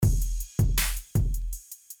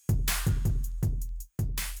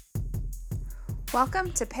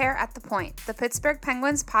Welcome to Pair at the Point, the Pittsburgh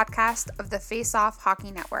Penguins podcast of the Face Off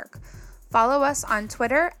Hockey Network. Follow us on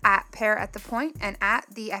Twitter at Pair at the Point and at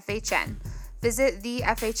the FHN. Visit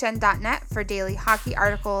thefhn.net for daily hockey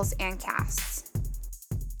articles and casts.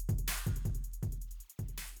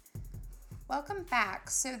 Welcome back.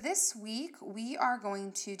 So this week we are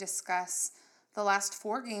going to discuss the last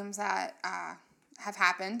 4 games that have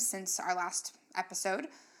happened since our last episode,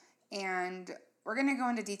 and we're going to go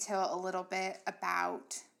into detail a little bit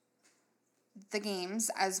about the games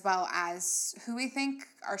as well as who we think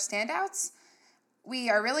are standouts. We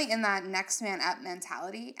are really in that next man up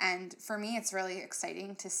mentality, and for me it's really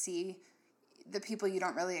exciting to see the people you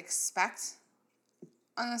don't really expect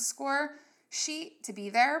on the score sheet to be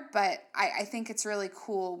there, but I think it's really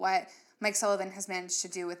cool what Mike Sullivan has managed to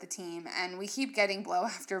do with the team, and we keep getting blow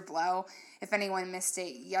after blow. If anyone missed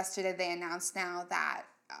it yesterday, they announced now that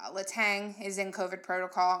Letang is in COVID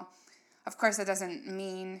protocol. Of course, that doesn't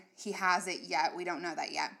mean he has it yet. We don't know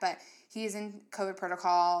that yet, but he is in COVID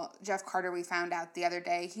protocol. Jeff Carter, we found out the other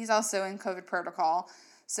day, he's also in COVID protocol.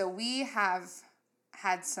 So we have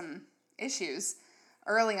had some issues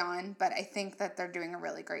early on, but I think that they're doing a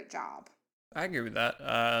really great job. I agree with that.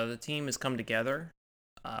 The team has come together.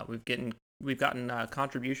 We've gotten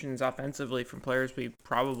contributions offensively from players we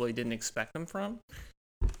probably didn't expect them from.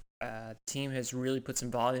 Team has really put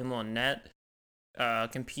some volume on net,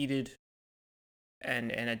 competed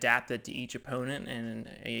and adapted to each opponent in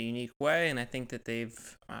a unique way, and I think that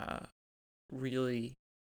they've really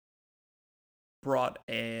brought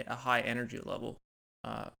a high energy level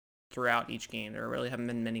throughout each game. There really haven't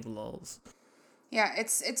been many lulls. Yeah,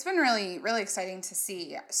 it's been really, really exciting to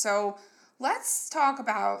see. So let's talk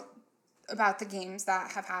about the games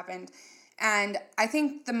that have happened. And I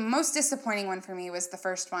think the most disappointing one for me was the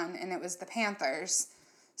first one, and it was the Panthers.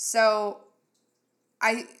 So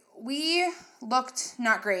we looked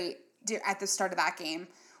not great at the start of that game.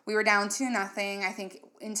 We were down 2-0, I think,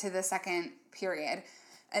 into the second period.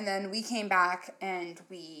 And then we came back and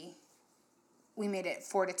we made it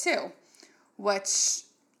 4-2, which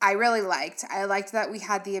I really liked. I liked that we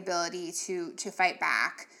had the ability to fight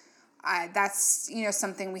back. That's,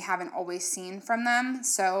 something we haven't always seen from them.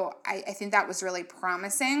 So I think that was really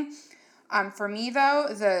promising. For me, though,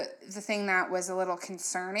 the thing that was a little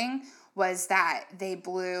concerning was that they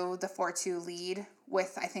blew the 4-2 lead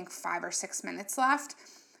with, I think, 5 or 6 minutes left.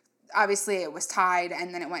 Obviously, it was tied,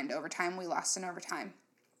 and then it went into overtime. We lost in overtime.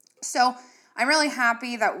 So I'm really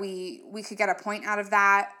happy that we could get a point out of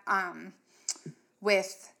that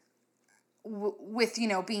with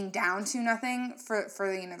being down 2-0 for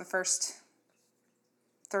the first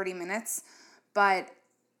 30 minutes. But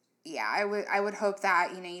yeah, I would hope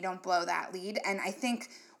that you don't blow that lead, and I think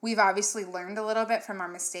we've obviously learned a little bit from our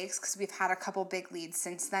mistakes because we've had a couple big leads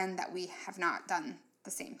since then that we have not done the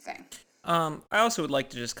same thing. I also would like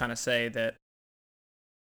to just kind of say that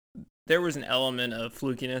there was an element of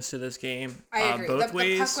flukiness to this game. I agree. Both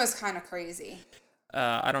ways. The puck was kind of crazy.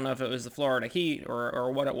 I don't know if it was the Florida Heat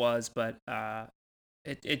or what it was, but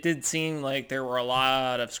it did seem like there were a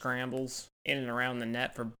lot of scrambles in and around the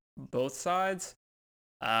net for both sides.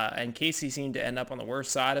 And Casey seemed to end up on the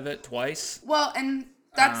worst side of it twice. Well, and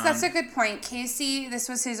that's a good point. Casey, this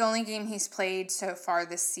was his only game he's played so far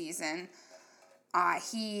this season.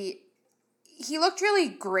 He looked really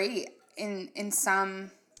great in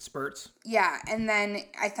some spurts. Yeah, and then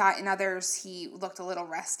I thought in others he looked a little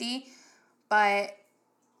rusty. But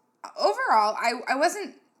overall, I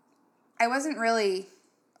wasn't really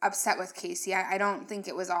upset with Casey. I don't think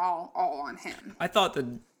it was all on him. I thought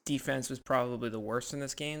the defense was probably the worst in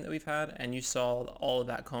this game that we've had, and you saw all of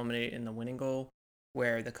that culminate in the winning goal,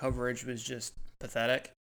 where the coverage was just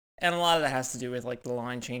pathetic. And a lot of that has to do with the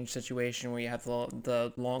line change situation where you have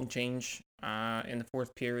the long change in the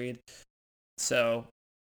fourth period. So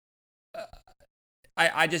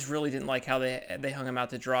I just really didn't like how they hung him out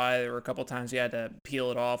to dry. There were a couple times we had to peel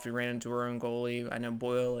it off. We ran into our own goalie. I know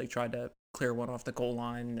Boyle tried to clear one off the goal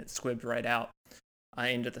line, and it squibbed right out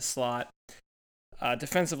into the slot.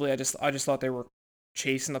 Defensively, I just thought they were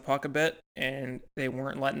chasing the puck a bit, and they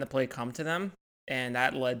weren't letting the play come to them, and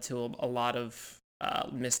that led to a lot of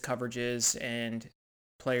missed coverages and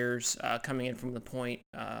players coming in from the point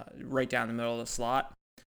right down the middle of the slot.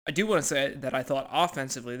 I do want to say that I thought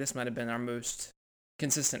offensively this might have been our most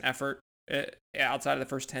consistent effort. Outside of the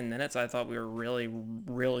first 10 minutes, I thought we were really,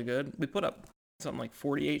 really good. We put up something like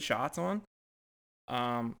 48 shots on.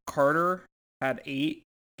 Carter had 8.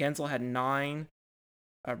 Gensel had 9.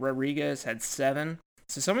 Rodriguez had 7.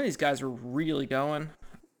 So some of these guys were really going.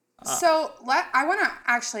 I want to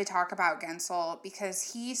actually talk about Gensel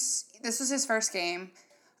because this was his first game.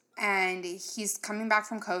 and he's coming back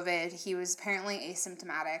from COVID. He was apparently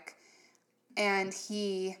asymptomatic, and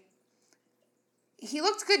he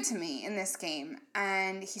looked good to me in this game,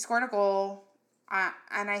 and he scored a goal,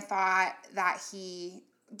 and I thought that he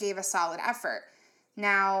gave a solid effort.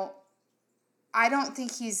 Now, I don't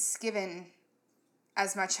think he's given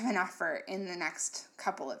as much of an effort in the next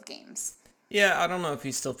couple of games. Yeah, I don't know if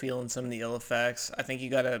he's still feeling some of the ill effects. I think you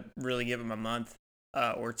got to really give him a month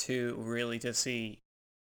or two, really, to see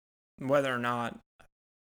whether or not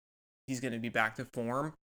he's going to be back to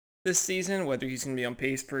form this season, whether he's going to be on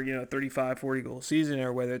pace for, 35, 40 goal season,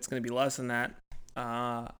 or whether it's going to be less than that.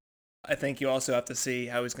 I think you also have to see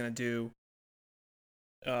how he's going to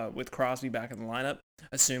do with Crosby back in the lineup,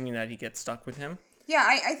 assuming that he gets stuck with him. Yeah,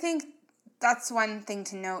 I think that's one thing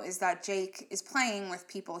to note is that Jake is playing with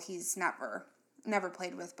people he's never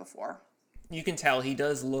played with before. You can tell he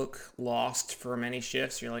does look lost for many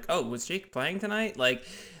shifts. You're like, oh, was Jake playing tonight? Like,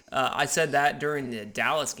 I said that during the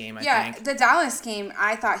Dallas game, I think. Yeah, the Dallas game,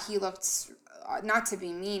 I thought he looked, not to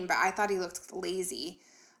be mean, but I thought he looked lazy.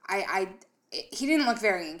 He didn't look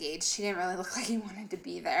very engaged. He didn't really look like he wanted to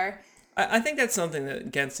be there. I think that's something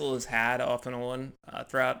that Gensel has had off and on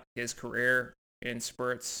throughout his career in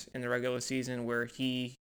spurts in the regular season where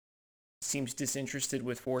he seems disinterested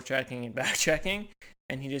with forechecking and backchecking,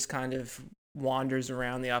 and he just kind of wanders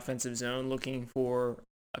around the offensive zone looking for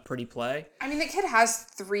a pretty play. I mean, the kid has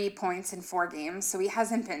 3 points in 4 games, so he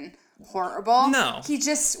hasn't been horrible. No. He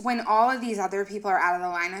just, when all of these other people are out of the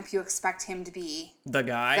lineup, you expect him to be the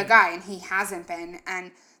guy, and he hasn't been.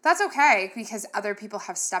 And that's okay because other people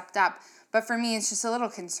have stepped up. But for me, it's just a little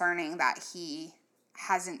concerning that he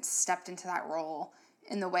hasn't stepped into that role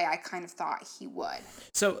in the way I kind of thought he would.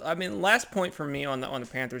 So, I mean, last point for me on the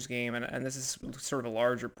Panthers game, and this is sort of a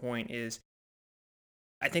larger point, is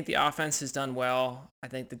I think the offense has done well. I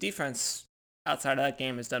think the defense outside of that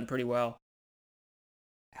game has done pretty well.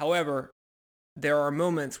 However, there are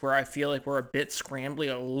moments where I feel like we're a bit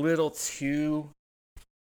scrambly, a little too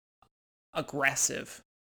aggressive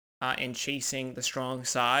in chasing the strong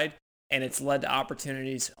side, and it's led to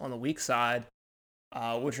opportunities on the weak side,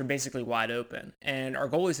 which are basically wide open. And our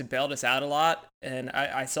goalies have bailed us out a lot, and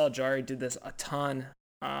I saw Jari did this a ton,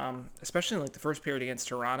 especially in like the first period against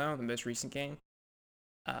Toronto, the most recent game.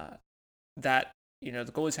 That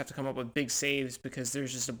the goalies have to come up with big saves because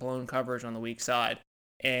there's just a blown coverage on the weak side,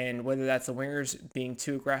 and whether that's the wingers being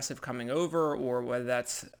too aggressive coming over, or whether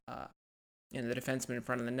that's the defenseman in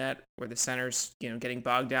front of the net, or the centers getting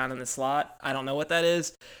bogged down in the slot, I don't know what that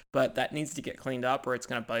is, but that needs to get cleaned up, or it's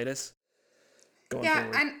going to bite us going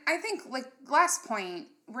forward. And I think like last point,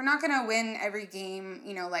 we're not going to win every game,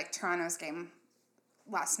 like Toronto's game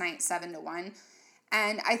last night, 7-1,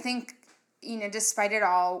 and I think. Despite it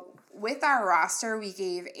all, with our roster, we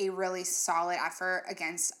gave a really solid effort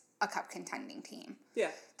against a cup contending team. Yeah.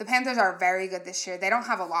 The Panthers are very good this year. They don't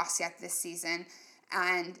have a loss yet this season,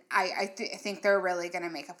 and I think they're really going to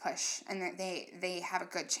make a push, and that they have a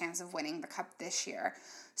good chance of winning the cup this year.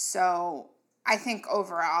 So I think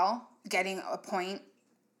overall, getting a point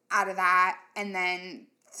out of that and then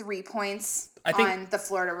 3 points on the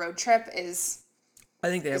Florida road trip is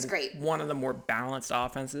great. One of the more balanced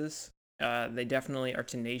offenses. They definitely are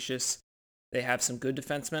tenacious. They have some good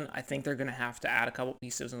defensemen. I think they're going to have to add a couple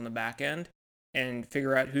pieces on the back end and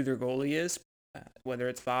figure out who their goalie is, whether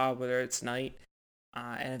it's Bob, whether it's Knight.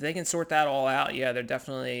 And if they can sort that all out, yeah, they're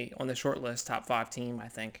definitely on the short list, top 5 team, I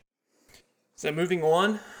think. So moving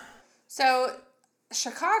on. So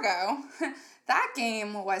Chicago, that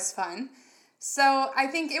game was fun. So I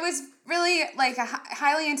think it was really like a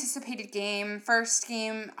highly anticipated game. First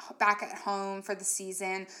game back at home for the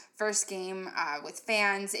season. First game with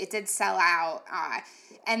fans. It did sell out.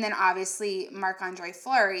 And then obviously Marc-Andre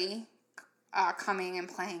Fleury coming and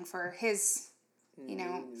playing for his, new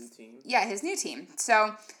team. Yeah, his new team.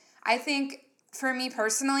 So I think for me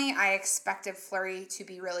personally, I expected Fleury to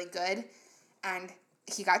be really good. And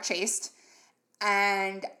he got chased.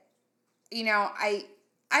 And,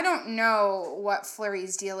 I don't know what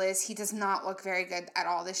Fleury's deal is. He does not look very good at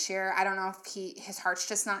all this year. I don't know if his heart's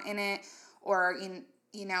just not in it, or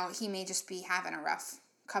he may just be having a rough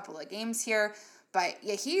couple of games here. But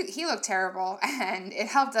yeah, he looked terrible, and it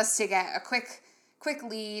helped us to get a quick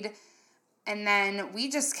lead, and then we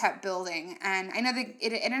just kept building. And I know that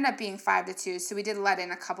it ended up being 5-2, so we did let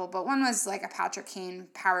in a couple, but one was like a Patrick Kane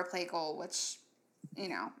power play goal, which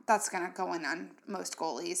that's gonna go in on most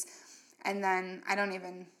goalies. And then I don't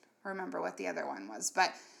even remember what the other one was.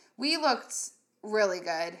 But we looked really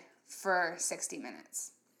good for 60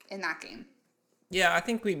 minutes in that game. Yeah, I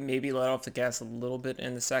think we maybe let off the gas a little bit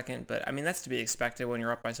in the second, but I mean that's to be expected when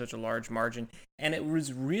you're up by such a large margin. And it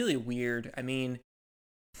was really weird. I mean,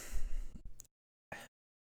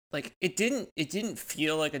 like it didn't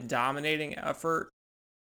feel like a dominating effort.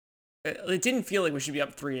 It didn't feel like we should be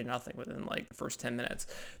up 3-0 within like the first 10 minutes,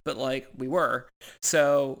 but like we were.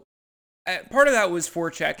 So part of that was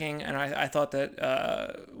forechecking, and I thought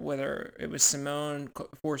that whether it was Simone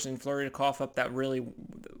forcing Fleury to cough up that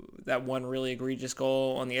one really egregious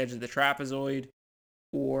goal on the edge of the trapezoid,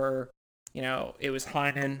 or it was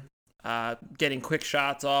Heinen getting quick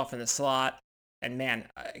shots off in the slot. And man,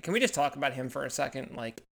 can we just talk about him for a second?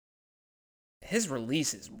 Like his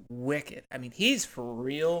release is wicked. I mean, he's for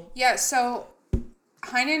real. Yeah, so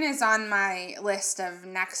Heinen is on my list of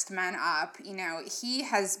next men up. He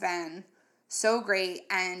has been so great.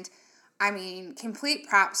 And I mean, complete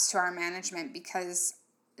props to our management because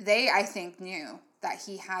they, I think, knew that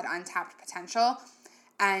he had untapped potential.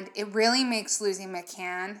 And it really makes losing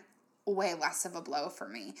McCann way less of a blow for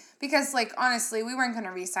me. Because, like, honestly, we weren't going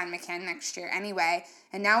to re-sign McCann next year anyway.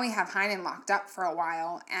 And now we have Heinen locked up for a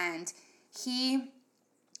while. And he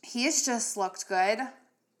has just looked good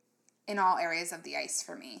in all areas of the ice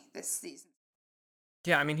for me this season.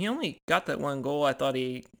 Yeah, I mean, he only got that one goal. I thought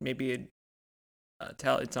he maybe had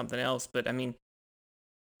tallied something else, but I mean,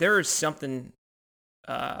 there is something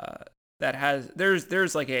that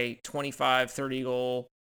there's like a 25-30 goal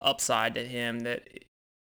upside to him that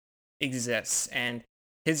exists, and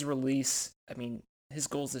his release, I mean, his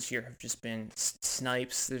goals this year have just been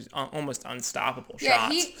snipes. There's almost unstoppable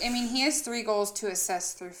shots. He has 3 goals, 2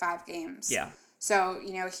 assists through 5 games. Yeah. So,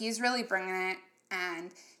 he's really bringing it, and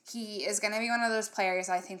he is going to be one of those players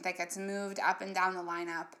I think that gets moved up and down the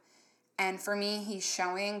lineup. And for me, he's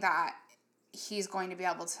showing that he's going to be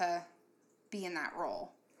able to be in that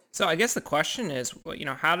role. So I guess the question is,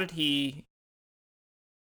 how did he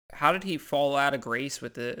fall out of grace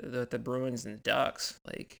with the Bruins and the Ducks?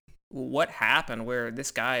 Like, what happened where this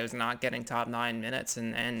guy was not getting top 9 minutes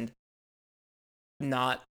and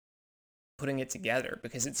not putting it together?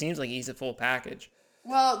 Because it seems like he's a full package.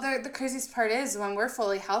 Well, the craziest part is when we're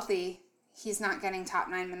fully healthy, he's not getting top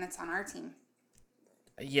 9 minutes on our team.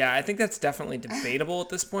 Yeah, I think that's definitely debatable at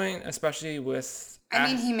this point, especially with... I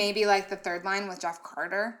mean, he may be like the third line with Jeff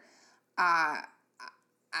Carter. I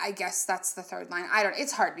guess that's the third line.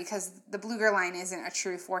 It's hard because the Bluger line isn't a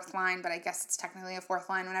true fourth line, but I guess it's technically a fourth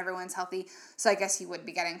line when everyone's healthy. So I guess he would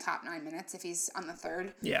be getting top 9 minutes if he's on the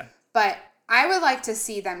third. Yeah. But I would like to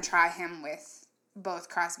see them try him with both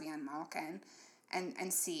Crosby and Malkin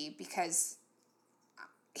and see, because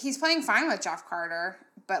he's playing fine with Jeff Carter,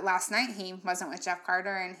 but last night he wasn't with Jeff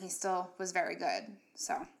Carter and he still was very good.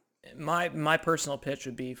 So my personal pitch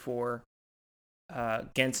would be for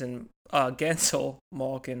Gensel,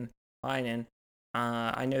 Malkin, Heinen.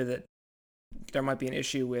 I know that there might be an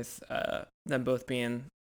issue with them both being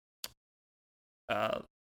on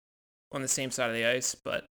the same side of the ice,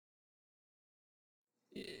 but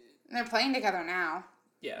they're playing together now.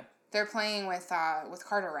 Yeah, they're playing with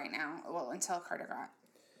Carter right now. Well, until Carter got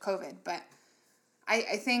COVID, but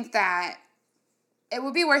I think that it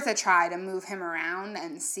would be worth a try to move him around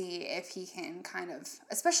and see if he can kind of,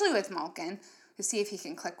 especially with Malkin, to see if he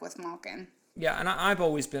can click with Malkin. Yeah, and I've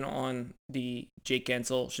always been on the Jake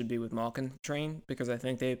Gensel should be with Malkin train because I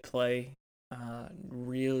think they play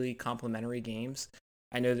really complementary games.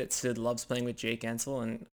 I know that Sid loves playing with Jake Gensel,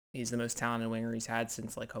 and he's the most talented winger he's had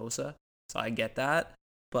since like Hossa, so I get that.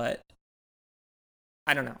 But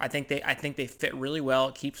I don't know. I think they fit really well.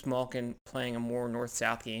 It keeps Malkin playing a more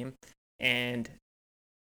north-south game, and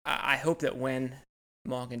I hope that when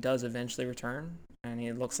Malkin does eventually return, and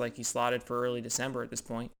it looks like he's slotted for early December at this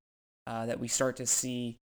point, that we start to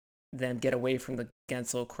see them get away from the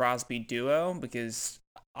Gensel-Crosby duo, because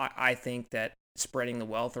I think that spreading the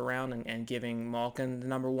wealth around and giving Malkin the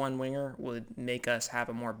number 1 winger would make us have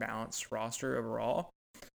a more balanced roster overall.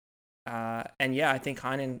 And yeah, I think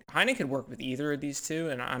Heinen could work with either of these two,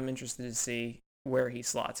 and I'm interested to see where he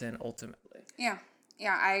slots in ultimately. Yeah,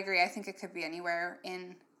 I agree. I think it could be anywhere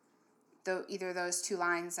in either those two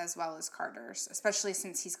lines as well as Carter's, especially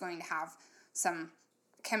since he's going to have some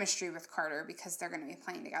chemistry with Carter because they're going to be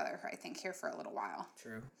playing together, I think, here for a little while.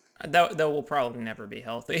 True. That will probably never be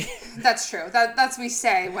healthy. That's true. That's we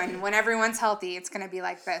say when everyone's healthy, it's going to be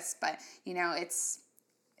like this, but it's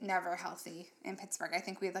never healthy in Pittsburgh. I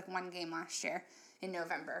think we had like 1 game last year in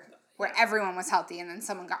November where everyone was healthy and then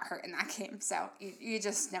someone got hurt in that game. So you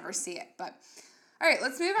just never see it. But all right,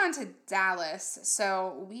 let's move on to Dallas.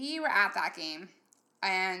 So we were at that game,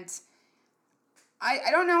 and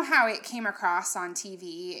I don't know how it came across on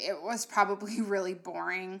TV. It was probably really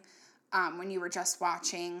boring. when you were just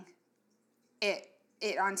watching it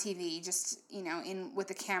on TV, just, in with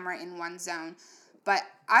the camera in one zone. But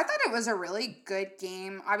I thought it was a really good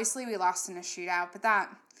game. Obviously, we lost in a shootout, but that,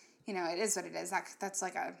 it is what it is. That's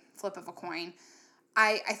like a flip of a coin.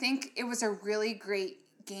 I think it was a really great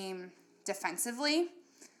game defensively.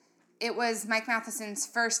 It was Mike Matheson's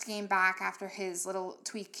first game back after his little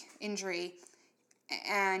tweak injury,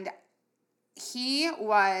 and he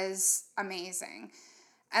was amazing.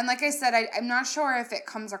 And like I said, I'm not sure if it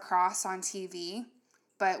comes across on TV,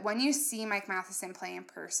 but when you see Mike Matheson play in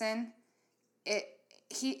person,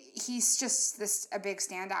 he's just a big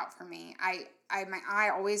standout for me. My eye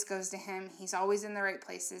always goes to him. He's always in the right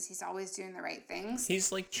places. He's always doing the right things.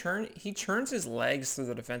 He's like he churns his legs through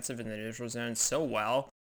the defensive and the neutral zone so well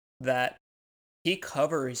that he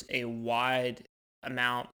covers a wide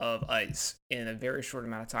amount of ice in a very short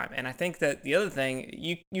amount of time. And I think that the other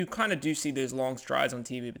thing, you kind of do see those long strides on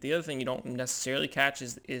TV, but the other thing you don't necessarily catch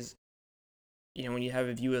is when you have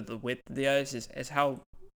a view of the width of the ice is how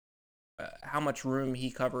much room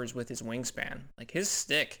he covers with his wingspan. Like his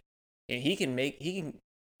stick, he can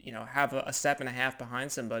have a step and a half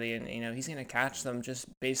behind somebody, and he's going to catch them just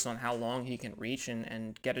based on how long he can reach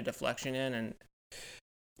and get a deflection in. And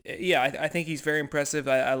yeah, I think he's very impressive.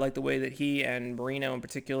 I like the way that he and Marino in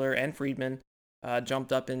particular and Friedman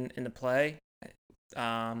jumped up in the play.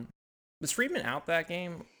 Was Friedman out that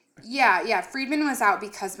game? Yeah. Friedman was out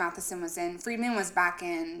because Matheson was in. Friedman was back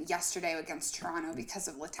in yesterday against Toronto because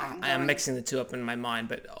of Letang. I am mixing the two up in my mind,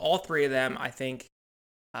 but all three of them, I think,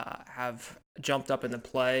 have jumped up in the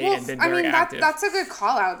play and been very active. That's a good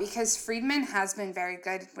call out because Friedman has been very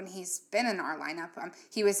good when he's been in our lineup.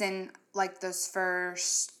 He was in like those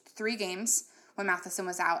first 3 games when Matheson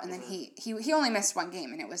was out, and then he only missed 1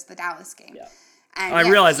 game, and it was the Dallas game. Yeah. And I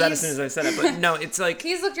realized that as soon as I said it, but no, it's like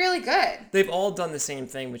he's looked really good. They've all done the same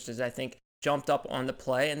thing, which is I think jumped up on the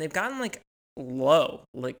play, and they've gotten like low.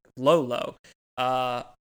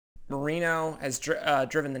 Marino has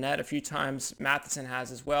driven the net a few times. Matheson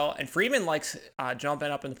has as well, and Friedman likes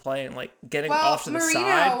jumping up in the play and like getting off to the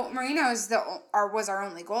side. Marino was our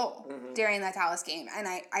only goal during that Dallas game, and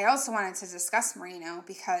I also wanted to discuss Marino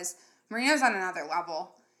because Marino's on another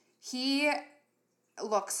level. He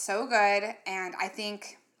looks so good, and I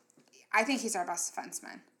think he's our best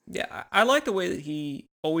defenseman. Yeah, I like the way that he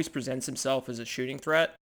always presents himself as a shooting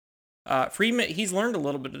threat. Friedman, he's learned a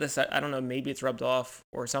little bit of this. I don't know, maybe it's rubbed off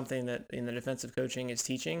or something that in the defensive coaching is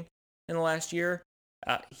teaching in the last year.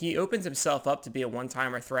 He opens himself up to be a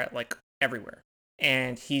one-timer threat like everywhere.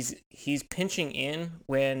 And he's pinching in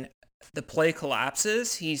when the play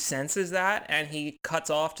collapses. He senses that and he cuts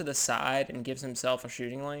off to the side and gives himself a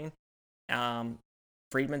shooting lane.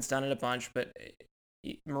 Friedman's done it a bunch, but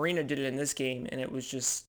Marino did it in this game, and it was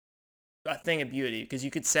just a thing of beauty because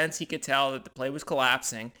you could sense, he could tell that the play was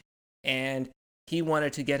collapsing, and he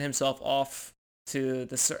wanted to get himself off to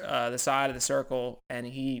the side of the circle, and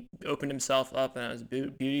he opened himself up, and it was a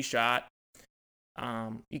beauty shot.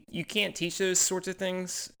 You can't teach those sorts of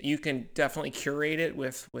things. You can definitely curate it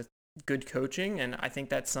with good coaching, and I think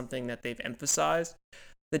that's something that they've emphasized.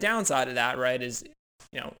 The downside of that, right, is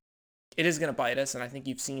it is going to bite us, and I think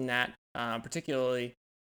you've seen that particularly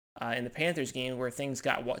in the Panthers game where things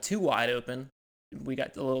got too wide open. We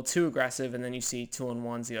got a little too aggressive, and then you see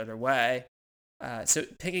 2-on-1s the other way. So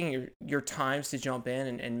picking your times to jump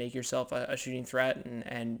in and make yourself a shooting threat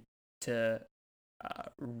and to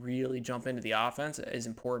really jump into the offense is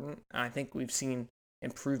important. And I think we've seen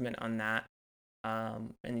improvement on that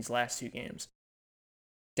in these last 2 games.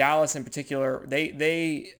 Dallas in particular,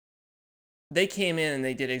 they came in and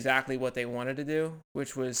they did exactly what they wanted to do,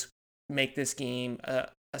 which was make this game a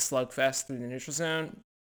slugfest through the neutral zone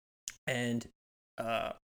and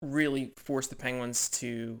really force the Penguins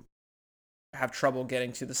to have trouble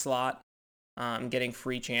getting to the slot, getting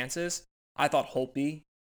free chances. I thought Holtby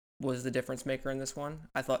was the difference maker in this one.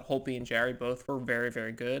 I thought Holtby and Jarry both were very,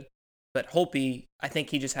 very good. But Holtby, I think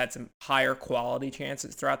he just had some higher quality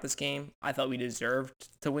chances throughout this game. I thought we deserved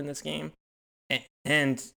to win this game.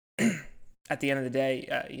 And at the end of the day,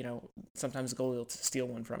 sometimes the goalie will steal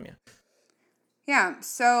one from you. Yeah,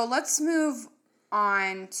 so let's move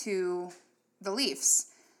on to the Leafs.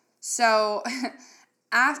 So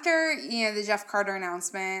after, the Jeff Carter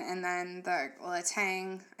announcement and then the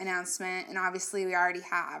Letang announcement, and obviously we already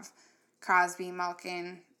have Crosby,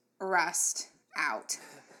 Malkin, Rust out.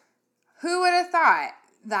 Who would have thought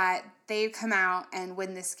that they'd come out and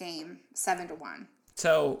win this game 7-1?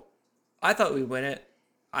 So I thought we'd win it.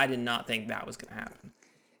 I did not think that was going to happen.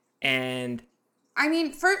 And I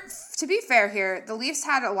mean, to be fair here, the Leafs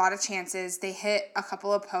had a lot of chances. They hit a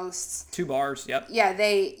couple of posts. 2 bars, yep. Yeah,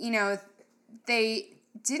 they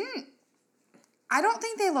didn't. I don't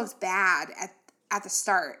think they looked bad at the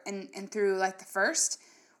start and through like the first.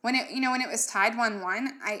 When it was tied 1-1,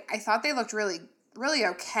 I thought they looked really really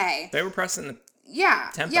okay. They were pressing the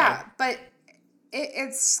tempo. Yeah, but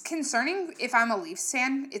it's concerning if I'm a Leafs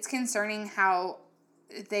fan. It's concerning how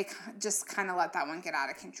they just kind of let that one get out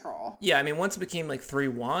of control. Yeah, I mean, once it became like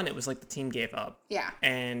 3-1, it was like the team gave up. Yeah.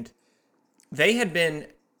 And they had been,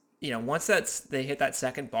 once they hit that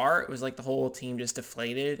second bar, it was like the whole team just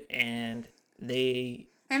deflated and they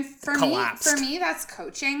collapsed. For me, that's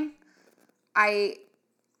coaching. I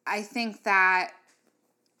think that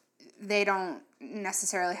they don't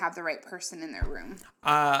necessarily have the right person in their room.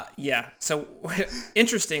 Yeah. So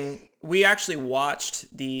interesting. We actually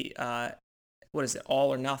watched the what is it,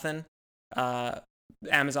 All or Nothing?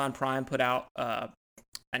 Amazon Prime put out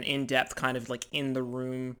an in-depth kind of like in the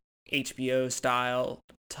room HBO style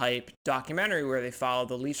type documentary where they followed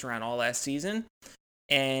the Leafs around all last season,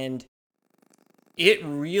 and it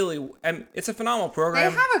really, it's a phenomenal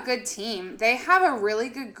program. They have a good team. They have a really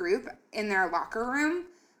good group in their locker room,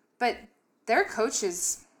 but their coach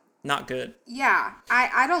is not good. Yeah,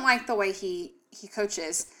 I don't like the way he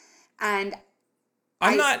coaches, and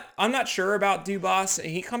I'm not sure about Dubas.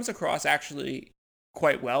 He comes across actually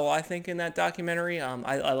quite well, I think, in that documentary.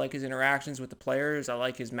 I like his interactions with the players. I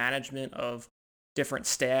like his management of different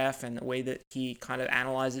staff and the way that he kind of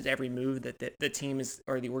analyzes every move that the team is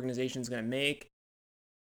or the organization is going to make.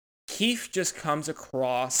 Keefe just comes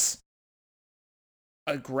across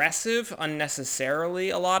aggressive unnecessarily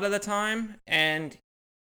a lot of the time, and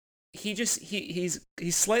he's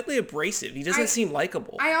slightly abrasive. He doesn't seem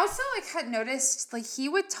likable. I also had noticed he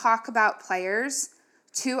would talk about players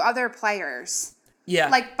to other players. Yeah.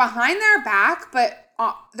 Behind their back, but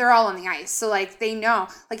they're all on the ice. So they know.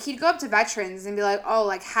 He'd go up to veterans and be like,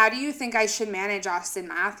 "Oh, how do you think I should manage Austin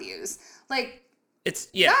Matthews?" It's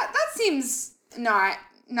That seems not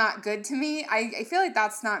good to me. I feel like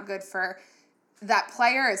that's not good for that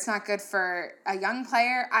player. It's not good for a young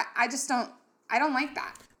player. I don't like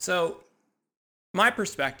that. So, my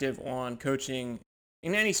perspective on coaching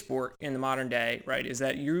in any sport in the modern day, right, is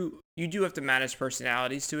that you do have to manage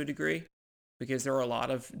personalities to a degree because there are a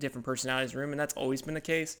lot of different personalities in the room, and that's always been the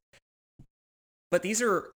case. But these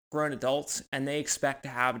are grown adults, and they expect to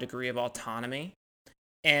have a degree of autonomy.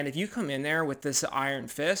 And if you come in there with this iron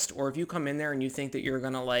fist, or if you come in there and you think that you're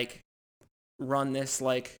going to, run this,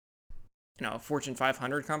 Fortune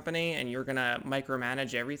 500 company, and you're going to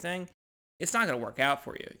micromanage everything, it's not going to work out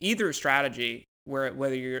for you. Either strategy,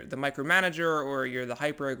 whether you're the micromanager or you're the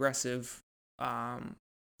hyper-aggressive,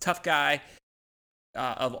 tough guy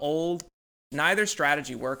of old, neither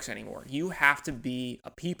strategy works anymore. You have to be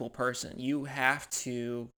a people person. You have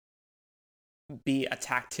to be a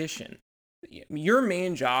tactician. Your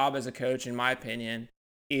main job as a coach, in my opinion,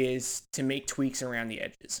 is to make tweaks around the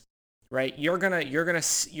edges. Right? You're gonna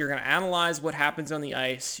analyze what happens on the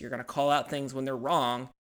ice. You're gonna call out things when they're wrong.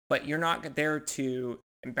 But you're not there to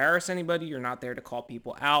embarrass anybody. You're not there to call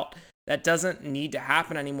people out. That doesn't need to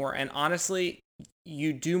happen anymore. And honestly,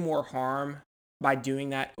 you do more harm by doing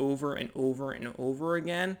that over and over and over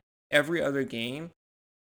again every other game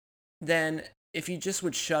than if you just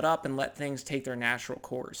would shut up and let things take their natural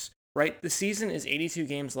course. Right? The season is 82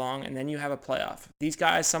 games long, and then you have a playoff.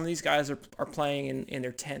 Some of these guys are playing in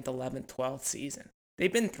their 10th, 11th, 12th season.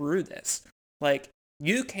 They've been through this.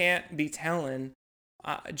 You can't be telling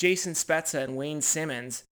Jason Spezza and Wayne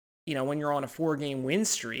Simmons, when you're on a 4-game win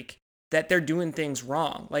streak, that they're doing things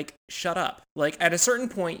wrong. Shut up. At a certain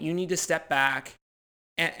point, you need to step back.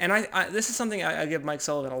 And I this is something I give Mike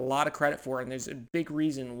Sullivan a lot of credit for, and there's a big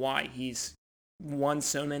reason why he's won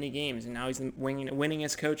so many games, and now he's the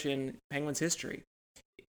winningest coach in Penguins history.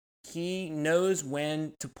 He knows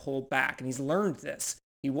when to pull back, and he's learned this.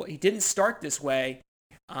 He didn't start this way,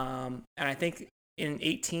 and I think in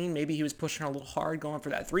 18, maybe he was pushing a little hard going for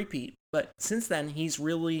that three-peat. But since then, he's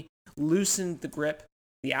really loosened the grip.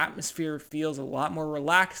 The atmosphere feels a lot more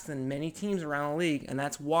relaxed than many teams around the league, and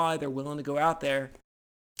that's why they're willing to go out there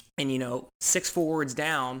and, 6 forwards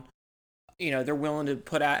down, they're willing to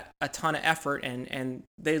put out a ton of effort, and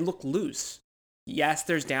they look loose. Yes,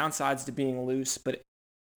 there's downsides to being loose, but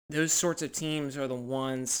those sorts of teams are the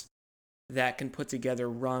ones that can put together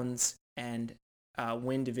runs and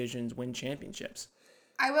win divisions, win championships.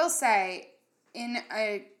 I will say, in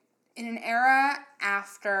an era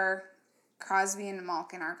after Crosby and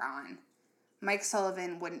Malkin are gone, Mike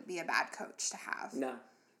Sullivan wouldn't be a bad coach to have. No.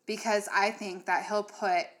 Because I think that he'll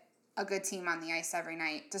put a good team on the ice every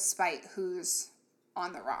night, despite who's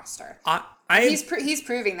on the roster. I He's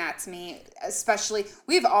proving that to me, especially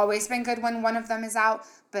we've always been good when one of them is out,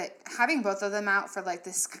 but having both of them out for like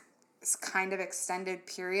this kind of extended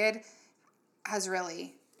period has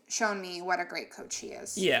really shown me what a great coach he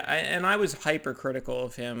is. Yeah, and I was hypercritical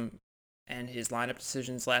of him and his lineup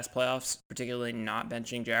decisions last playoffs, particularly not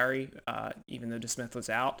benching Jarry, even though DeSmith was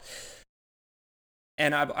out.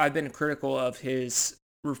 And I've been critical of his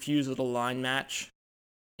refusal to line match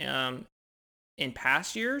in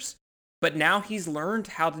past years, but now he's learned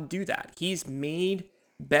how to do that. He's made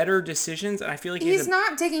better decisions, and I feel like he's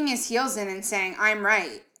not digging his heels in and saying, I'm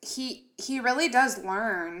right. He really does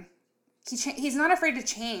learn. He's not afraid to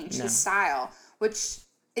change his style, which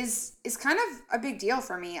is kind of a big deal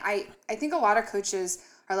for me. I think a lot of coaches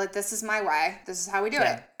are like, this is my way. This is how we do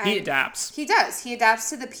it. And he adapts. He does. He adapts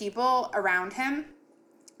to the people around him.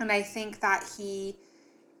 And I think that he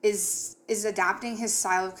is adapting his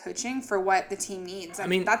style of coaching for what the team needs. I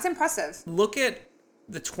mean, that's impressive. Look at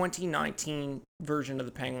the 2019 version of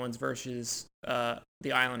the Penguins versus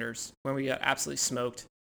the Islanders when we got absolutely smoked.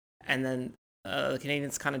 And then the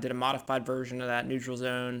Canadiens kind of did a modified version of that neutral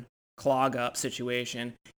zone clog up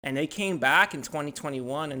situation. And they came back in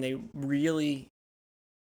 2021 and they really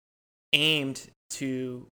aimed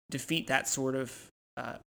to defeat that sort of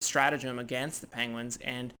stratagem against the Penguins.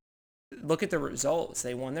 And look at the results.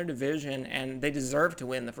 They won their division and they deserved to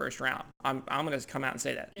win the first round. I'm going to come out and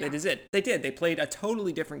say that. Yeah. They did. They played a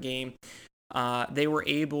totally different game. They were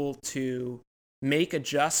able to make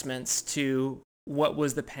adjustments to what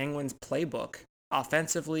was the Penguins' playbook,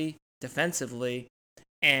 offensively, defensively,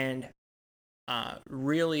 and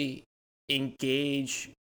really engage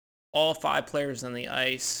all 5 players on the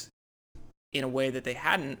ice in a way that they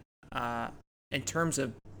hadn't in terms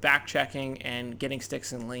of back-checking and getting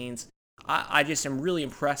sticks and lanes. I just am really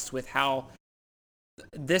impressed with how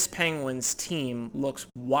this Penguins team looks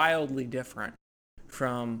wildly different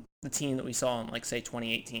from the team that we saw in, like, say,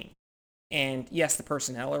 2018. And yes, the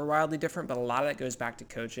personnel are wildly different, but a lot of that goes back to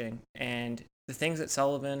coaching and the things that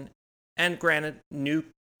Sullivan, and granted, new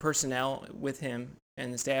personnel with him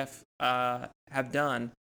and the staff have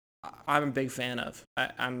done. I'm a big fan of.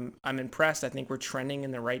 I'm impressed. I think we're trending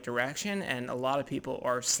in the right direction, and a lot of people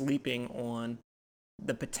are sleeping on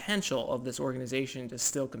the potential of this organization to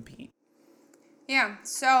still compete. Yeah.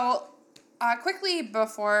 So quickly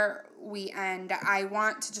before we end, I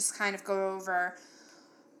want to just kind of go over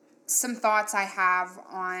some thoughts I have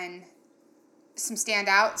on some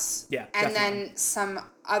standouts. Yeah, and definitely. then some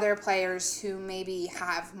other players who maybe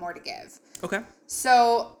have more to give. Okay.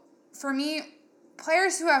 So for me,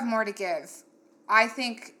 players who have more to give, I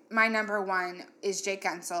think my number one is Jake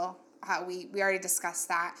Guentzel. We already discussed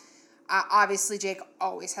that. Obviously, Jake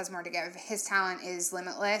always has more to give. His talent is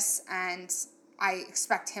limitless, and I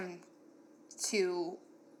expect him to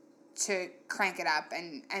crank it up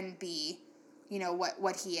and be,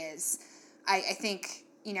 what he is. I think,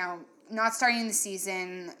 not starting the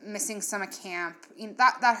season, missing some of camp,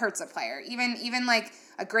 that hurts a player. Even like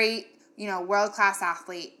a great, world-class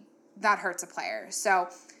athlete, that hurts a player. So,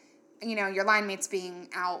 your line mates being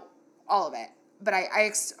out, all of it. But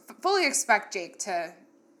I fully expect Jake to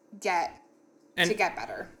get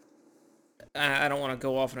better. I don't want to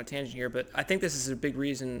go off on a tangent here, but I think this is a big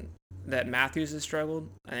reason that Matthews has struggled.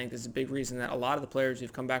 I think this is a big reason that a lot of the players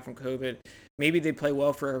who've come back from COVID, maybe they play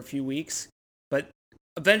well for a few weeks, but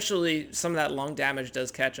eventually some of that lung damage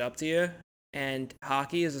does catch up to you. And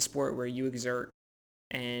hockey is a sport where you exert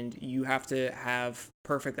and you have to have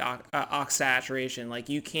perfect ox saturation. Like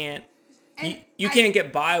you can't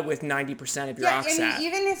get by with 90% of your ox sat.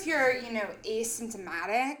 Even if you're,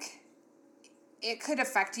 asymptomatic, it could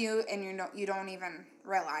affect you and you don't even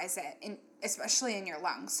realize it, especially in your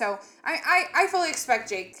lungs. So I fully expect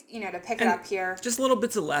Jake, to pick it up here. Just little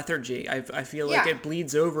bits of lethargy. I feel like it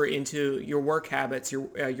bleeds over into your work habits,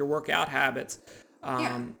 your workout habits.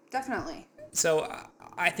 Definitely. So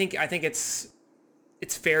I think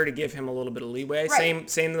it's fair to give him a little bit of leeway. Right.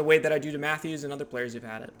 Same the way that I do to Matthews and other players who've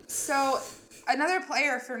had it. So another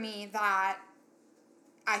player for me that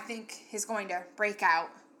I think is going to break out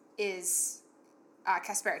is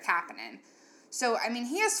Kasperi Kapanen. So,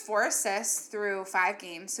 he has 4 assists through 5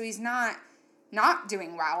 games, so he's not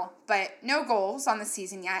doing well, but no goals on the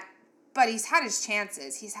season yet, but he's had his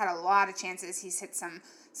chances. He's had a lot of chances. He's hit some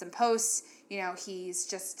posts. He's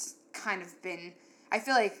just kind of been, I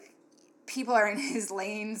feel like people are in his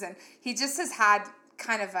lanes, and he just has had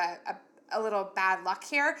kind of a little bad luck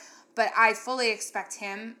here, but I fully expect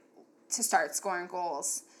him to start scoring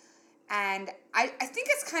goals. And I think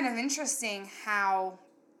it's kind of interesting how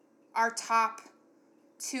our top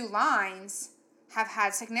 2 lines have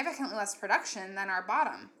had significantly less production than our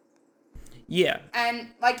bottom. Yeah. And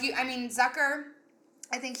Zucker,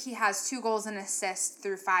 I think he has 2 goals and assists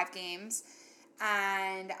through 5 games.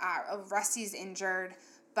 And Rusty's injured.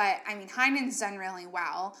 But, Heinen's done really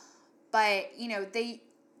well. But,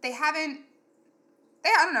 they haven't,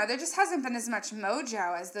 I don't know, there just hasn't been as much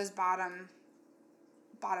mojo as those bottom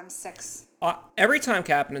 6. Every time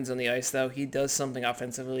Kapanen's on the ice, though, he does something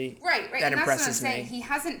offensively right. that And impresses that's what I'm saying. me. He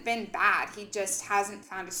hasn't been bad. He just hasn't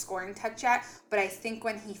found a scoring touch yet. But I think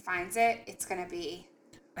when he finds it, it's going to be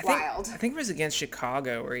wild. I think it was against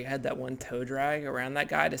Chicago where he had that one toe drag around that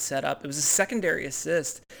guy to set up. It was a secondary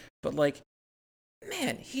assist, but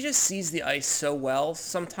man, he just sees the ice so well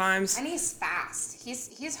sometimes. And he's fast.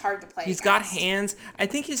 He's hard to play He's against. got hands. I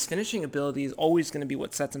think his finishing ability is always going to be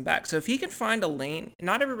what sets him back. So if he can find a lane,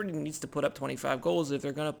 not everybody needs to put up 25 goals if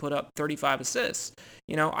they're going to put up 35 assists.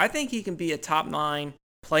 I think he can be a top 9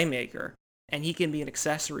 playmaker, and he can be an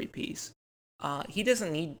accessory piece. He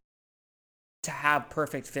doesn't need to have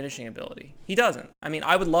perfect finishing ability. He doesn't.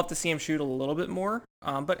 I would love to see him shoot a little bit more.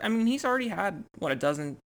 But he's already had, a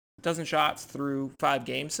dozen shots through 5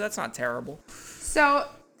 games, so that's not terrible. So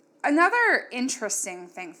another interesting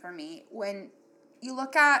thing for me, when you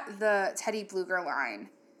look at the Teddy Bluger line,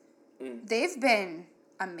 they've been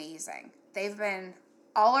amazing. They've been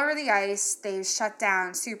all over the ice. They've shut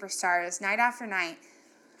down superstars night after night.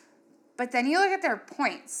 But then you look at their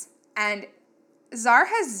points, and Czar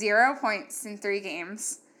has 0 points in 3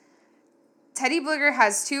 games. Teddy Bluger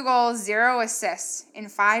has 2 goals, 0 assists in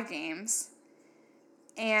 5 games.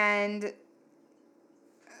 And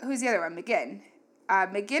who's the other one? McGinn.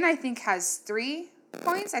 McGinn, I think, has 3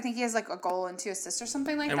 points. I think he has a goal and 2 assists or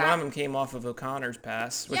something like that. And one of them came off of O'Connor's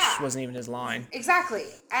pass, which wasn't even his line. Exactly.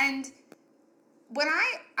 And when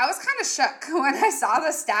I was kind of shook when I saw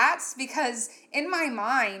the stats, because in my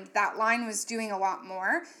mind, that line was doing a lot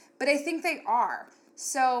more. But I think they are.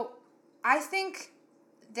 So I think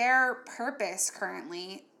their purpose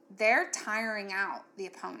currently, they're tiring out the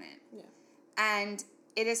opponent. Yeah. And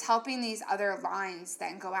it is helping these other lines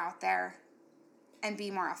then go out there and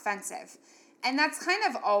be more offensive. And that's kind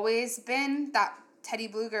of always been that Teddy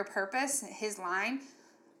Bluger purpose, his line.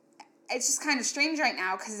 It's just kind of strange right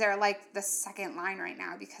now because they're the second line right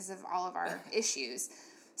now because of all of our issues.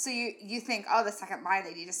 So you think, the second line,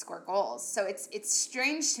 they need to score goals. So it's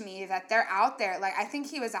strange to me that they're out there. I think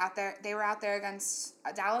he was out there. They were out there against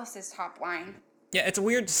Dallas's top line. Yeah, it's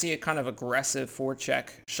weird to see a kind of aggressive forecheck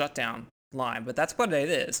shutdown line, but that's what it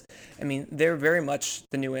is. They're very much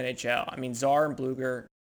the new NHL. Czar and Bluger,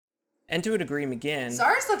 and to a degree, McGinn.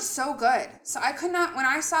 Czar's looked so good. So I could not, when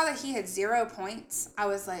I saw that he had 0 points, I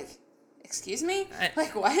was like, excuse me?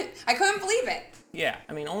 What? I couldn't believe it. Yeah,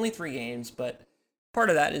 only 3 games, but part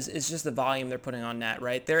of that is just the volume they're putting on net,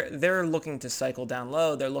 right? They're looking to cycle down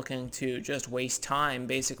low. They're looking to just waste time,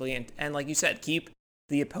 basically, and like you said, keep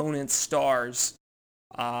the opponent's stars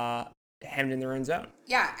hemmed in their own zone.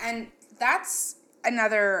 Yeah, and that's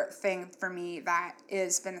another thing for me that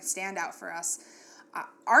has been a standout for us.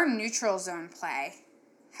 Our neutral zone play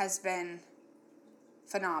has been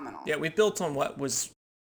phenomenal. Yeah, we built on what was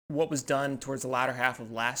done towards the latter half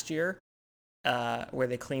of last year, where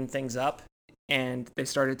they cleaned things up and they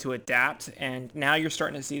started to adapt. And now you're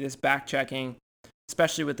starting to see this back checking,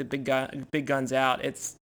 especially with the big guns out.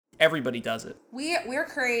 It's everybody does it. We're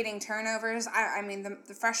creating turnovers.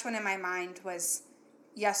 The fresh one in my mind was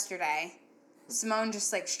yesterday. Simone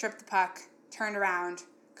just stripped the puck, turned around,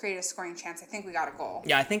 created a scoring chance. I think we got a goal.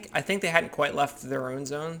 Yeah, I think they hadn't quite left their own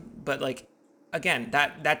zone, but again,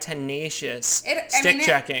 that tenacious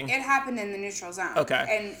checking. It happened in the neutral zone. Okay.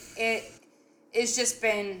 And it has just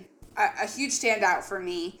been a huge standout for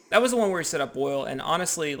me. That was the one where he set up Boyle, and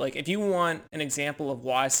honestly, if you want an example of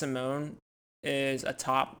why Simone is a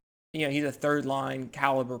top, he's a third line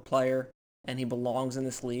caliber player and he belongs in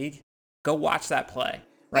this league, go watch that play,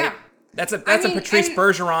 right? Yeah. That's a Patrice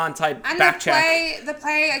Bergeron type back check. The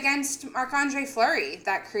play against Marc-Andre Fleury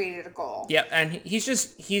that created a goal. Yeah, and he's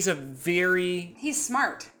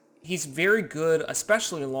smart. He's very good,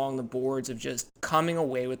 especially along the boards, of just coming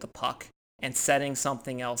away with the puck and setting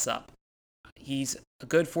something else up. He's a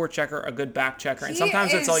good forechecker, a good back checker, and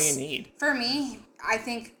sometimes that's all you need. For me, I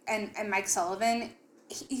think, and Mike Sullivan,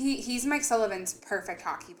 he's Mike Sullivan's perfect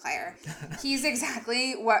hockey player. He's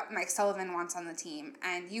exactly what Mike Sullivan wants on the team.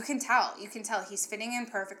 And you can tell he's fitting in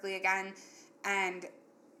perfectly again. And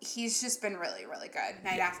he's just been really, really good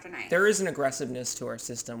night after night. There is an aggressiveness to our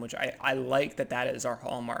system, which I like that is our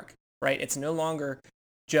hallmark, right? It's no longer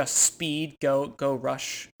just speed, go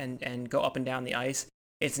rush and go up and down the ice.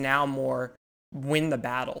 It's now more win the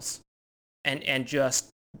battles and just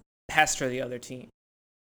pester the other team.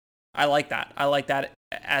 I like that. I like that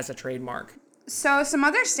as a trademark. So some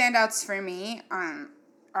other standouts for me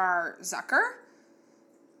are Zucker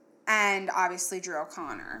and obviously Drew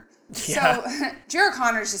O'Connor. Yeah. So Drew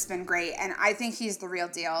O'Connor's just been great, and I think he's the real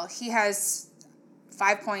deal. He has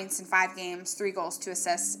 5 points in 5 games, 3 goals, 2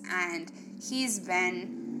 assists, and he's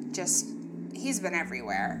been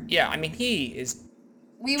everywhere. Yeah, I mean, he is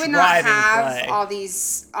We would not driving have play.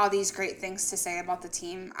 all these great things to say about the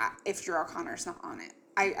team if Drew O'Connor's not on it.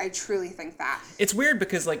 I truly think that. It's weird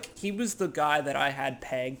because, like, he was the guy that I had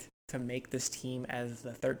pegged to make this team as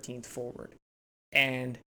the 13th forward.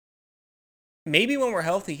 And maybe when we're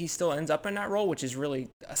healthy, he still ends up in that role, which is really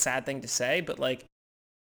a sad thing to say. But, like,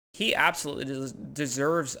 he absolutely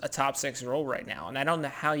deserves a top 6 role right now. And I don't know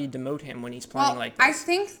how you demote him when he's playing like this. I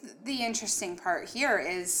think the interesting part here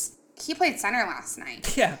is he played center last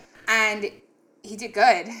night. Yeah. And he did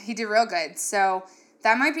good. He did real good. So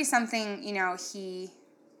that might be something,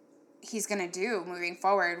 he's going to do moving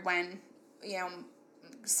forward when,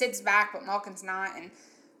 Sid's back, but Malkin's not. And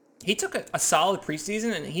he took a solid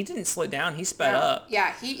preseason, and he didn't slow down. He sped up.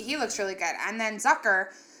 Yeah, he looks really good. And then Zucker,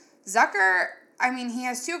 I mean, he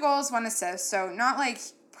has 2 goals, 1 assist, so not like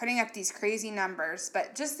putting up these crazy numbers,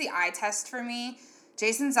 but just the eye test for me,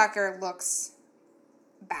 Jason Zucker looks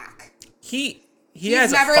back. He's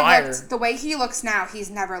has never fire. Looked the way he looks now. He's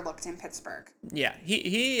never looked in Pittsburgh. Yeah,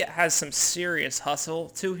 he has some serious hustle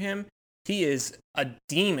to him. He is a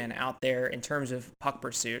demon out there in terms of puck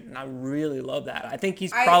pursuit, and I really love that. I think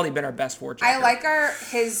he's probably been our best forward checker.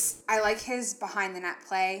 I like his behind the net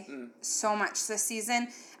play so much this season,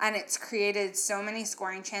 and it's created so many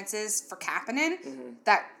scoring chances for Kapanen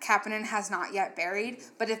that Kapanen has not yet buried.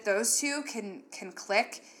 But if those two can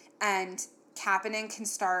click and Kapanen can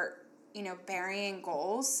start, burying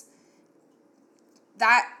goals,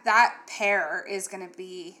 that pair is going to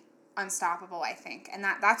be unstoppable, I think. And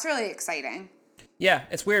that's really exciting. Yeah,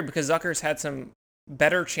 it's weird because Zucker's had some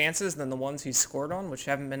better chances than the ones he's scored on, which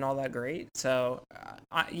haven't been all that great. So,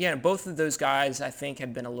 both of those guys, I think,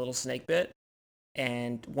 have been a little snake bit.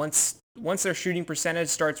 And once their shooting percentage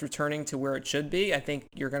starts returning to where it should be, I think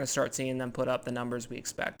you're going to start seeing them put up the numbers we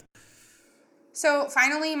expect. So,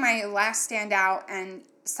 finally, my last standout and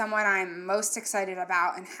someone I'm most excited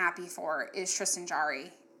about and happy for is Tristan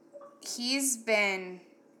Jarry. He's been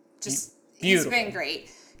he's been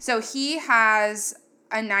great. So he has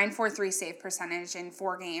a .943 save percentage in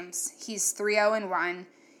 4 games. He's 3-0-1.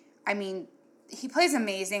 I mean, he plays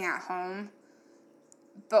amazing at home,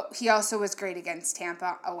 but he also was great against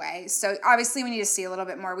Tampa away. So obviously we need to see a little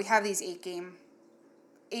bit more. We have these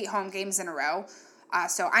 8 home games in a row.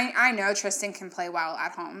 So I know Tristan can play well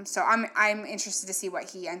at home. So I'm interested to see what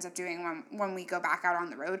he ends up doing when we go back out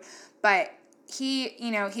on the road. But he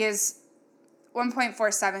has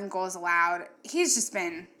 1.47 goals allowed. He's just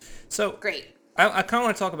been great. I kind of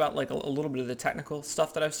want to talk about like a little bit of the technical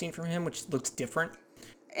stuff that I've seen from him, which looks different.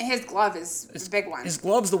 His glove is a big one. His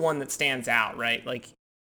glove's the one that stands out, right? Like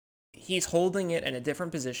he's holding it in a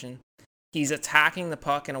different position. He's attacking the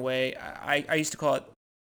puck in a way I used to call it.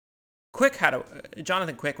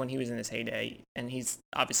 Jonathan Quick when he was in his heyday, and he's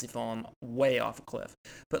obviously fallen way off a cliff.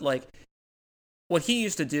 But like what he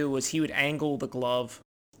used to do was he would angle the glove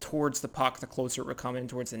towards the puck the closer it would come in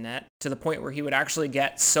towards the net, to the point where he would actually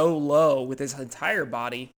get so low with his entire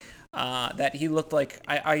body that he looked like,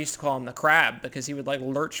 I used to call him the crab, because he would like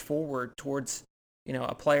lurch forward towards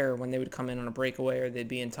a player when they would come in on a breakaway or they'd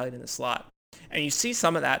be in tight in the slot. And you see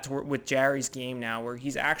some of that with Jarry's game now, where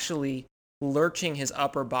he's actually lurching his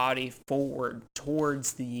upper body forward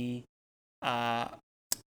towards the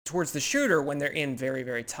shooter when they're in very,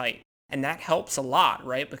 very tight. And that helps a lot,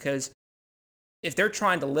 right? Because if they're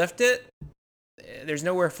trying to lift it, there's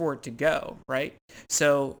nowhere for it to go, right?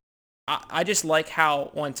 So I just like how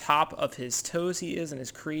on top of his toes he is in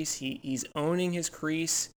his crease. He's owning his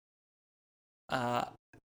crease. I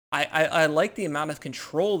like the amount of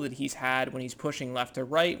control that he's had when he's pushing left to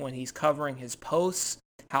right, when he's covering his posts,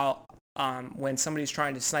 how when somebody's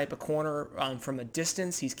trying to snipe a corner from a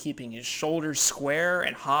distance, he's keeping his shoulders square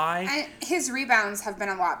and high. And his rebounds have been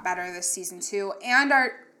a lot better this season too. And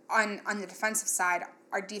on the defensive side,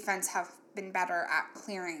 our defense have been better at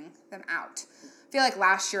clearing them out. I feel like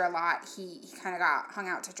last year a lot he kind of got hung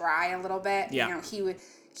out to dry a little bit. Yeah.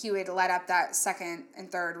 He would let up that second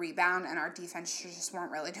and third rebound, and our defense just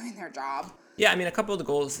weren't really doing their job. Yeah, I mean, a couple of the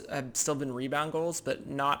goals have still been rebound goals, but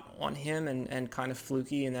not on him, and kind of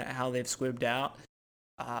fluky in that how they've squibbed out.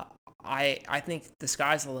 I think the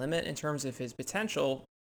sky's the limit in terms of his potential,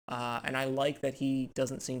 and I like that he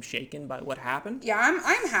doesn't seem shaken by what happened. Yeah,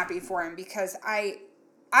 I'm happy for him because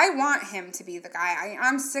I want him to be the guy.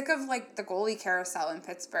 I'm sick of like the goalie carousel in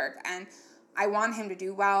Pittsburgh, and I want him to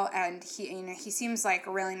do well. And he seems like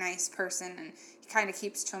a really nice person, and he kind of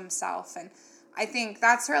keeps to himself. And I think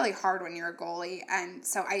that's really hard when you're a goalie. And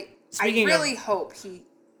so I really hope he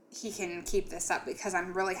can keep this up because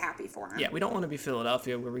I'm really happy for him. Yeah, we don't want to be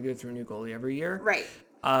Philadelphia where we go through a new goalie every year. Right.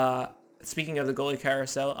 Speaking of the goalie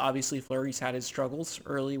carousel, obviously Fleury's had his struggles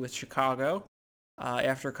early with Chicago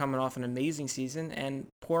after coming off an amazing season, and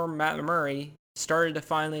poor Matt Murray started to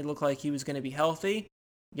finally look like he was going to be healthy.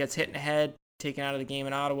 Gets hit in the head, taken out of the game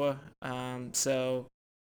in Ottawa. Sometimes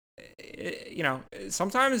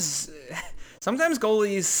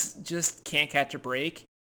goalies just can't catch a break,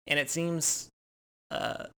 and it seems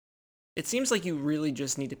like you really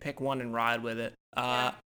just need to pick one and ride with it.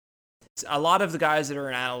 A lot of the guys that are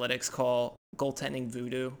in analytics call goaltending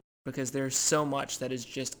voodoo because there's so much that is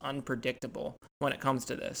just unpredictable when it comes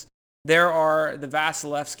to this. There are the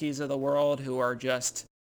Vasilevskys of the world who are just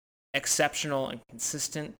exceptional and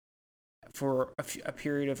consistent for a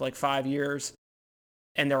period of like 5 years,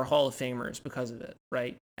 and they're Hall of Famers because of it,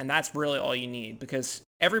 right? And that's really all you need because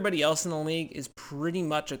everybody else in the league is pretty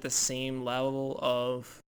much at the same level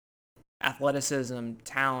of athleticism,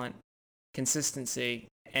 talent, consistency,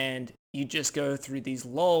 and you just go through these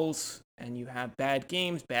lulls and you have bad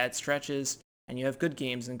games, bad stretches, and you have good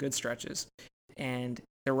games and good stretches. And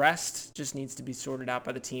the rest just needs to be sorted out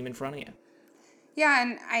by the team in front of you.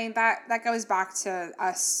 Yeah, and that goes back to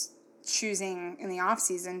us choosing in the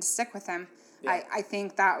offseason to stick with him. Yeah. I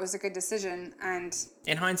think that was a good decision. And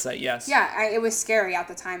in hindsight, yes. Yeah, it was scary at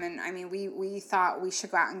the time. And, I mean, we thought we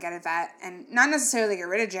should go out and get a vet. And not necessarily get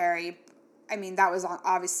rid of Jerry. I mean, that was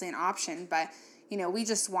obviously an option. But, we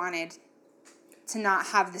just wanted to not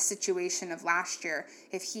have the situation of last year.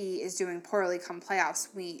 If he is doing poorly come playoffs,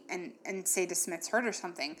 and say DeSmith's hurt or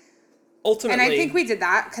something. Ultimately, and I think we did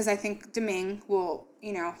that because I think Domingue will,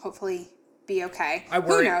 hopefully be okay.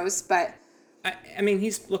 Who knows? But I mean,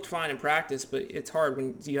 he's looked fine in practice, but it's hard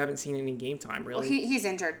when you haven't seen any game time, really. Well, he's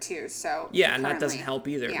injured too, so yeah, and that doesn't help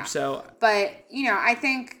either. Yeah. So, but I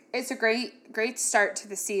think it's a great start to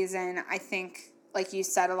the season. I think, like you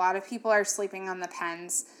said, a lot of people are sleeping on the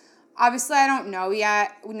Pens. Obviously, I don't know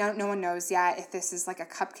yet. No one knows yet if this is like a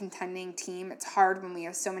cup contending team. It's hard when we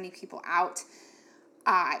have so many people out.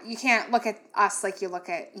 You can't look at us like you look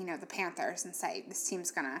at, the Panthers and say this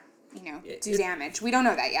team's going to, do damage. We don't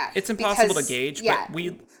know that yet. It's impossible to gauge, but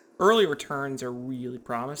early returns are really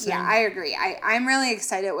promising. Yeah, I agree. I'm really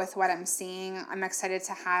excited with what I'm seeing. I'm excited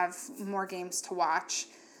to have more games to watch.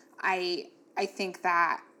 I think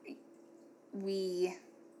that we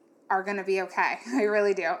are going to be okay. I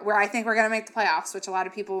really do. I think we're going to make the playoffs, which a lot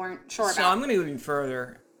of people weren't sure about. So I'm going to go even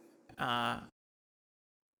further.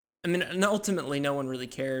 Ultimately, no one really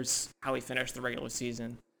cares how we finish the regular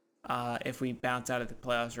season if we bounce out of the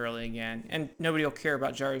playoffs early again. And nobody will care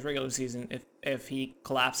about Jarry's regular season if he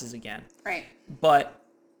collapses again. Right. But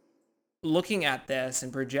looking at this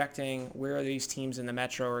and projecting where these teams in the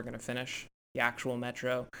Metro are going to finish, the actual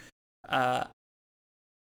Metro,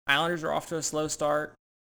 Islanders are off to a slow start.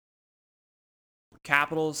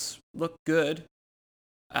 Capitals look good.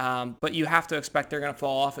 But you have to expect they're going to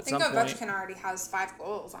fall off at some point. I think Ovechkin already has 5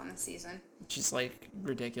 goals on the season. Which is,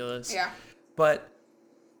 ridiculous. Yeah. But,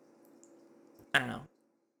 I don't know.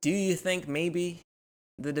 Do you think maybe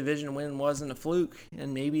the division win wasn't a fluke,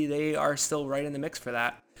 and maybe they are still right in the mix for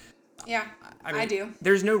that? Yeah, I do.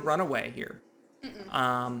 There's no runaway here.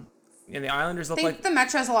 And the Islanders look like... I think the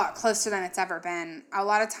Metro's a lot closer than it's ever been. A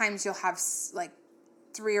lot of times you'll have,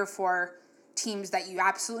 3 or 4 teams that you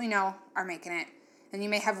absolutely know are making it. And you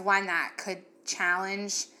may have one that could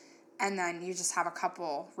challenge, and then you just have a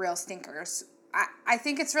couple real stinkers. I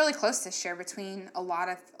think it's really close this year between a lot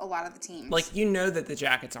of the teams. That the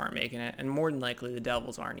Jackets aren't making it, and more than likely the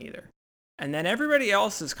Devils aren't either. And then everybody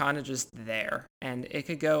else is kind of just there, and it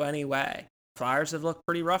could go any way. Flyers have looked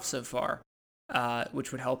pretty rough so far,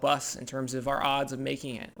 which would help us in terms of our odds of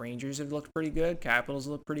making it. Rangers have looked pretty good. Capitals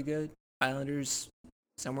look pretty good. Islanders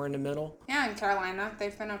somewhere in the middle. Yeah, and Carolina,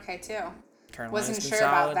 they've been okay too. Carolina's wasn't sure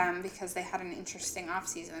solid. About them because they had an interesting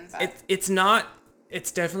offseason. But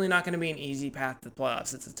It's definitely not going to be an easy path to the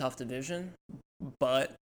playoffs. It's a tough division,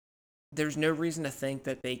 but there's no reason to think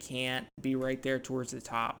that they can't be right there towards the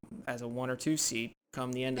top as a 1 or 2 seed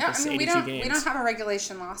come the end of this 82 games. We don't have a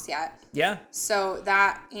regulation loss yet. Yeah. So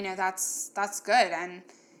that, that's good. And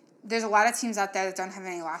there's a lot of teams out there that don't have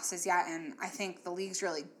any losses yet, and I think the league's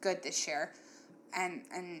really good this year. And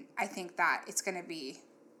I think that it's going to be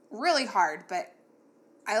really hard, but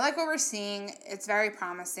I like what we're seeing. It's very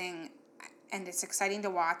promising, and it's exciting to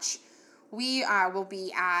watch. We will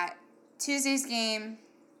be at Tuesday's game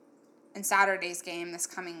and Saturday's game this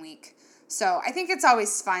coming week. So I think it's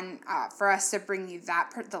always fun for us to bring you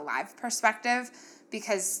the live perspective,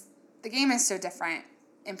 because the game is so different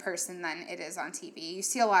in person than it is on TV. You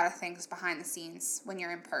see a lot of things behind the scenes when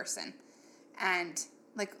you're in person. And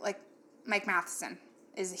like Mike Matheson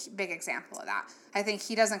is a big example of that. I think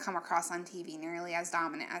he doesn't come across on TV nearly as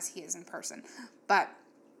dominant as he is in person. But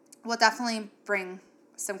we'll definitely bring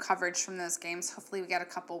some coverage from those games. Hopefully we get a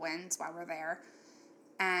couple wins while we're there.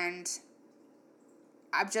 And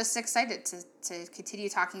I'm just excited to continue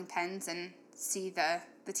talking Pens and see the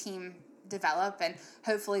team develop, and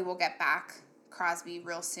hopefully we'll get back Crosby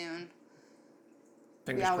real soon.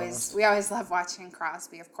 Fingers crossed. We always love watching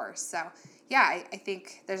Crosby, of course. So yeah, I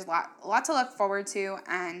think there's a lot to look forward to,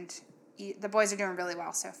 and the boys are doing really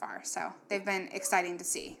well so far. So they've been exciting to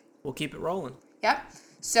see. We'll keep it rolling. Yep.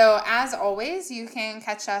 So as always, you can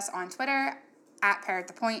catch us on Twitter at Pair at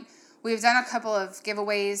the Point. We've done a couple of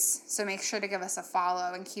giveaways, so make sure to give us a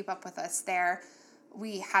follow and keep up with us there.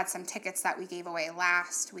 We had some tickets that we gave away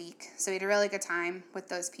last week, so we had a really good time with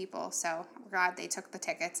those people. So we're glad they took the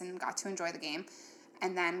tickets and got to enjoy the game.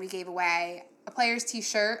 And then we gave away a player's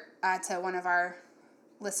t-shirt to one of our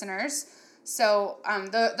listeners. So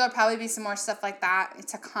there'll probably be some more stuff like that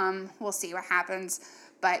to come. We'll see what happens.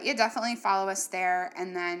 But yeah, definitely follow us there.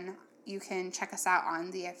 And then you can check us out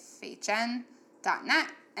on thefhn.net.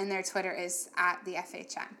 And their Twitter is at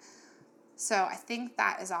thefhn. So I think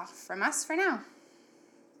that is all from us for now.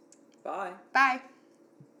 Bye. Bye.